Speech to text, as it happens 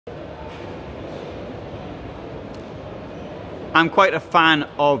I'm quite a fan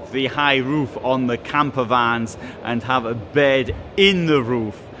of the high roof on the camper vans and have a bed in the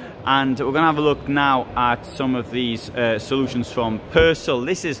roof. And we're going to have a look now at some of these solutions from Pössl.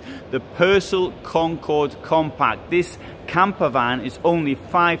 This is the Pössl Concorde Compact. This camper van is only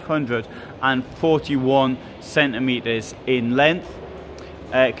 541 centimeters in length.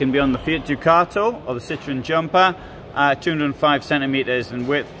 It can be on the Fiat Ducato or the Citroen Jumper. 205 centimeters in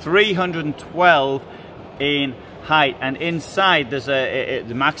width, 312 in height, and inside there's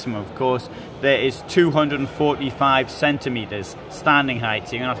the maximum, of course, there is 245 centimeters standing height,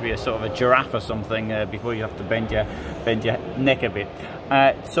 so you're gonna have to be a sort of a giraffe or something before you have to bend your neck a bit.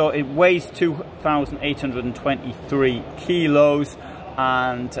 So it weighs 2,823 kilos,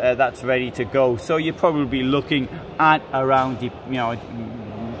 and that's ready to go. So you're probably looking at around the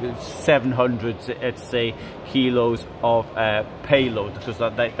 700, let's say, kilos of payload, because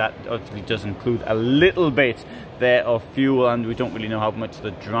that obviously does include a little bit there of fuel, and we don't really know how much the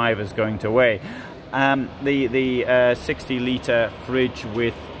driver's going to weigh. The 60-litre fridge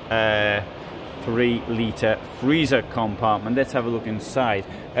with 3-litre freezer compartment. Let's have a look inside.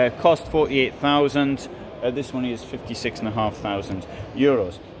 Cost 48,000. This one is 56,500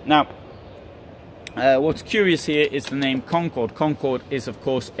 euros. Now, what's curious here is the name Concorde. Concorde is, of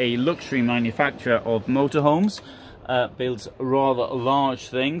course, a luxury manufacturer of motorhomes, builds rather large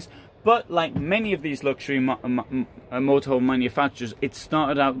things, but like many of these luxury motorhome manufacturers, it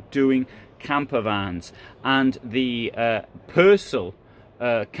started out doing camper vans, and the Pössl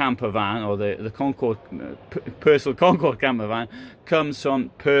camper van, or the Concorde, Pössl Concorde camper van, comes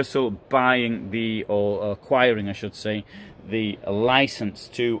from Pössl buying or acquiring, I should say, the license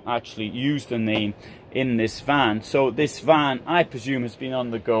to actually use the name in this van. So this van, I presume, has been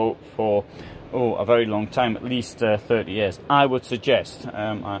on the go for a very long time, at least 30 years, I would suggest.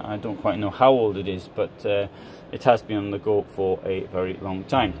 I don't quite know how old it is, but it has been on the go for a very long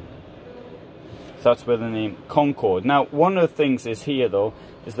time. So that's where the name Concorde. Now, one of the things is here, though,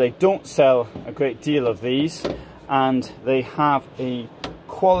 is they don't sell a great deal of these, and they have a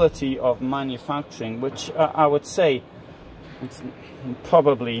quality of manufacturing which I would say it's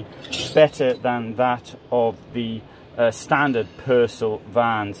probably better than that of the standard Pössl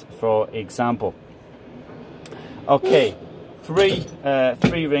vans, for example. Okay, three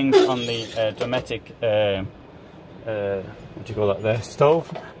rings on the Dometic, what do you call that there,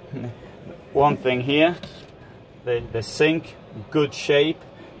 stove. One thing here, the sink, good shape.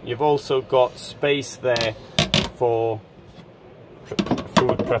 You've also got space there for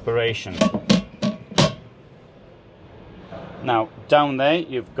food preparation. Now, down there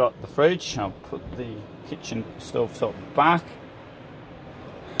you've got the fridge. I'll put the kitchen stove top back.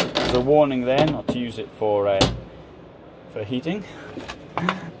 There's a warning there not to use it for heating.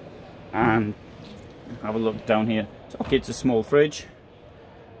 And have a look down here. So, okay, it's a small fridge.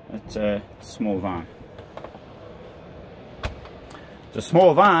 It's a small van. It's a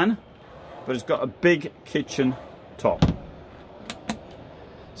small van, but it's got a big kitchen top.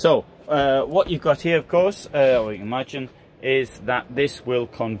 So, what you've got here, of course, or you can imagine, is that this will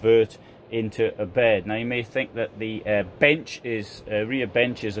convert into a bed. Now, you may think that the rear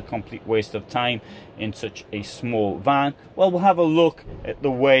bench is a complete waste of time in such a small van. Well, we'll have a look at the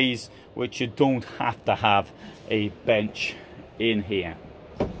ways which you don't have to have a bench in here.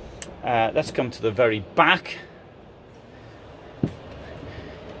 Let's come to the very back.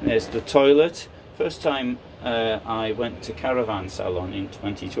 There's the toilet. First time I went to Caravan Salon in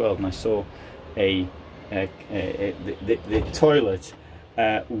 2012, and I saw the toilet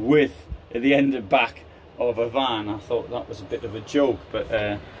with the end and back of a van. I thought that was a bit of a joke, but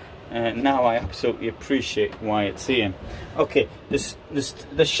now I absolutely appreciate why it's here. Okay,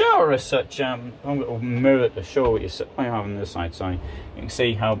 the shower as such, I'm going to mirror it to show you what I have on this side. Sorry, you can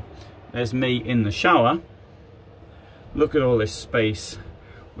see how there's me in the shower. Look at all this space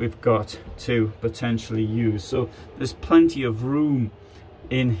we've got to potentially use. So there's plenty of room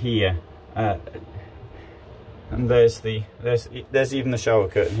in here, and there's even the shower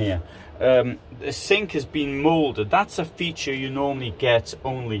curtain here. The sink has been molded. That's a feature you normally get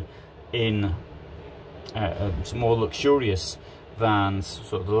only in some more luxurious vans,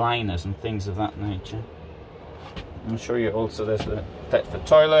 sort of liners and things of that nature. I'll show you also, there's the Thetford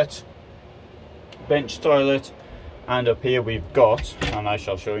toilet, bench toilet, and up here we've got, and I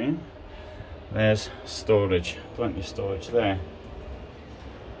shall show you, there's storage, plenty of storage there.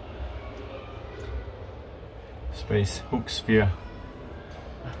 Space, hooks for your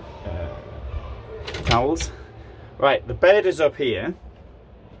towels. Right, the bed is up here.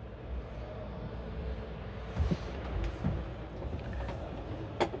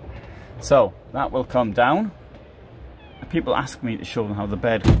 So that will come down. people ask me to show them how the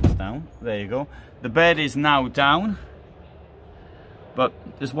bed comes down. There you go. The bed is now down, but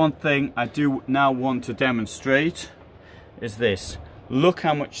there's one thing I do now want to demonstrate is this. Look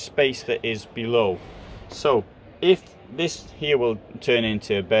how much space there is below. So if this here will turn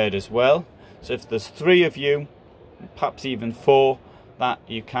into a bed as well, so if there's 3 of you, perhaps even 4, that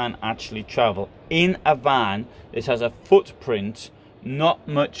you can actually travel in a van. This has a footprint not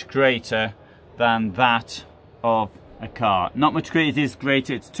much greater than that of a car. Not much greater, it is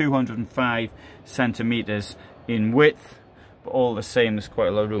greater, it's 205 centimeters in width, but all the same there's quite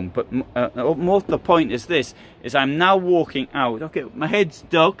a lot of room. But most the point is this, is I'm now walking out. Okay, my head's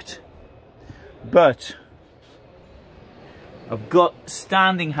ducked, but I've got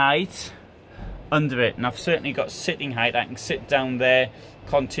standing height under it, and I've certainly got sitting height. I can sit down there,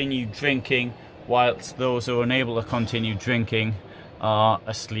 continue drinking, whilst those who are unable to continue drinking are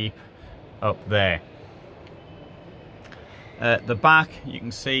asleep up there. The back, you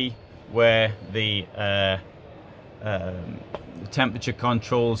can see where the temperature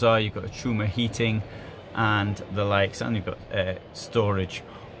controls are. You've got a Truma heating and the likes, and you've got storage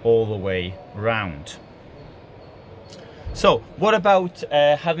all the way round. So what about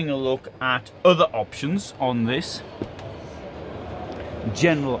having a look at other options on this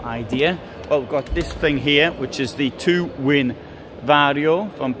general idea? Well, we've got this thing here, which is the 2-win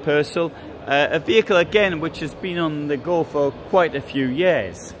Vario from Pössl, a vehicle again which has been on the go for quite a few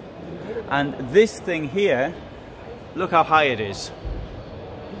years. And this thing here, look how high it is.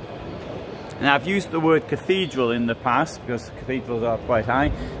 Now I've used the word cathedral in the past because cathedrals are quite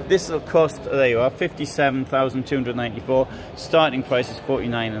high. This will cost, there you are, 57,294. Starting price is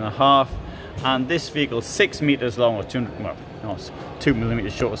 49.5, and this vehicle is 6 meters long, or 200, well, no, it's 2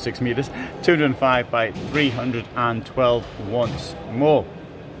 millimeters short of 6 meters, 205 by 312 once more.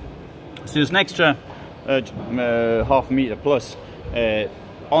 So there's an extra half a meter plus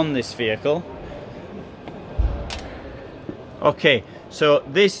on this vehicle. Okay, so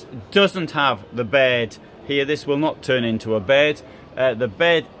this doesn't have the bed here. This will not turn into a bed. The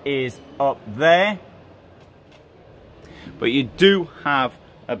bed is up there, but you do have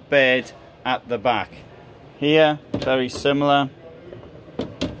a bed at the back. Here, very similar.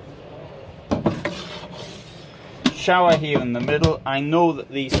 Shower here in the middle. I know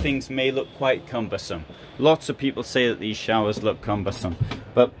that these things may look quite cumbersome. Lots of people say that these showers look cumbersome,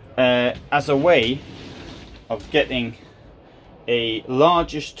 but as a way of getting a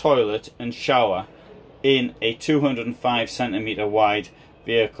largish toilet and shower in a 205 centimeter wide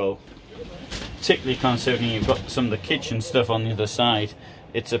vehicle, particularly considering you've got some of the kitchen stuff on the other side,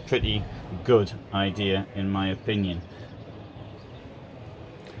 it's a pretty good idea in my opinion.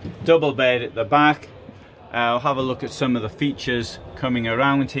 Double bed at the back. I'll have a look at some of the features coming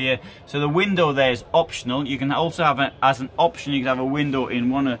around here. So the window there is optional. You can also have as an option, you can have a window in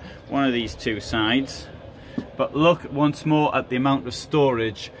one of these two sides. But look once more at the amount of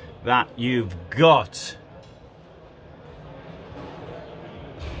storage that you've got.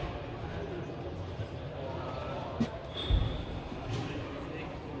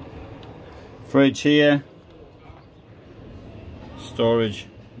 Fridge here, storage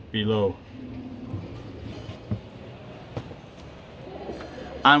below.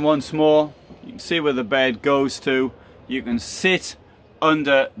 And once more, you can see where the bed goes to. You can sit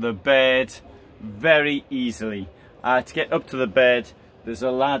under the bed very easily. To get up to the bed, there's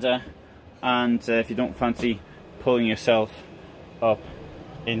a ladder, and if you don't fancy pulling yourself up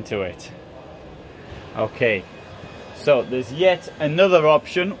into it. Okay, so there's yet another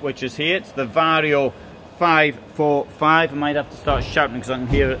option which is here. It's the Vario 545. I might have to start shouting because I can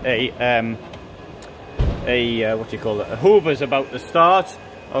hear what do you call it? A Hoover's about to start.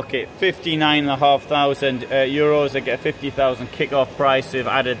 Okay, 59,500 euros. I get a 50,000 kick-off price. So I've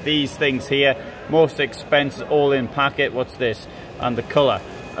added these things here. Most expenses all in packet. What's this? And the colour,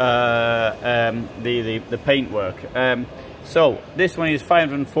 the paintwork. So this one is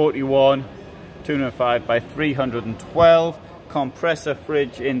 541, 205 by 312. Compressor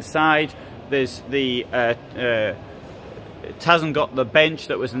fridge inside. There's the it hasn't got the bench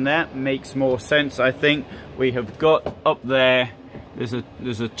that was in there. Makes more sense, I think. We have got up there.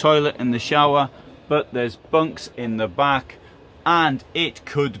 There's a toilet in the shower, but there's bunks in the back, and it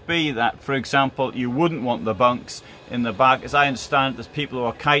could be that, for example, you wouldn't want the bunks in the back. As I understand, there's people who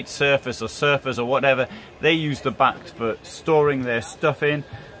are kite surfers or surfers or whatever. They use the back for storing their stuff in.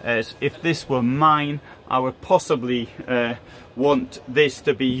 If this were mine, I would possibly want this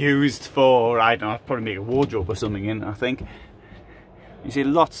to be used for, I don't know, I'd probably make a wardrobe or something in, I think. You see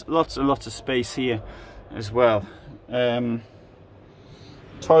lots and lots of space here as well.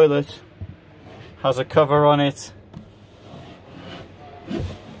 Toilet has a cover on it.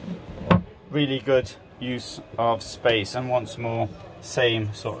 really good use of space, and once more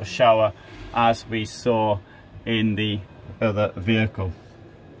same sort of shower as we saw in the other vehicle.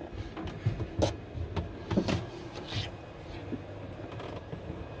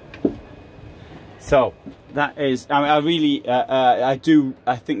 So that is, I mean,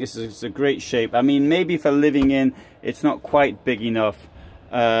 I think this is a great shape. I mean, maybe for living in, it's not quite big enough.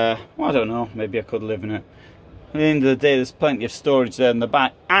 Well, I don't know, maybe I could live in it. At the end of the day, there's plenty of storage there in the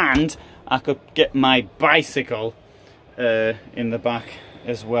back, and I could get my bicycle in the back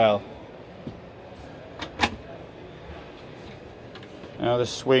as well. Now this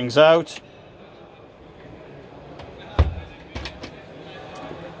swings out.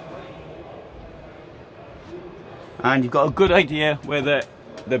 And you've got a good idea where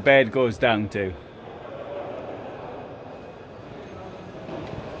the bed goes down to.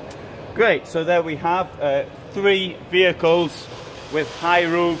 Great, so there we have 3 vehicles with high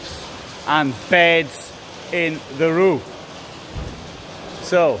roofs and beds in the roof.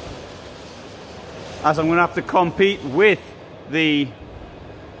 So, as I'm going to have to compete with the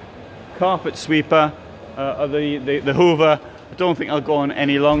carpet sweeper, or the Hoover, I don't think I'll go on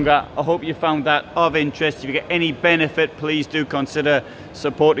any longer. I hope you found that of interest. If you get any benefit, please do consider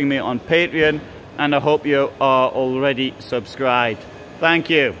supporting me on Patreon, and I hope you are already subscribed. Thank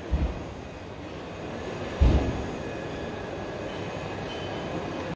you.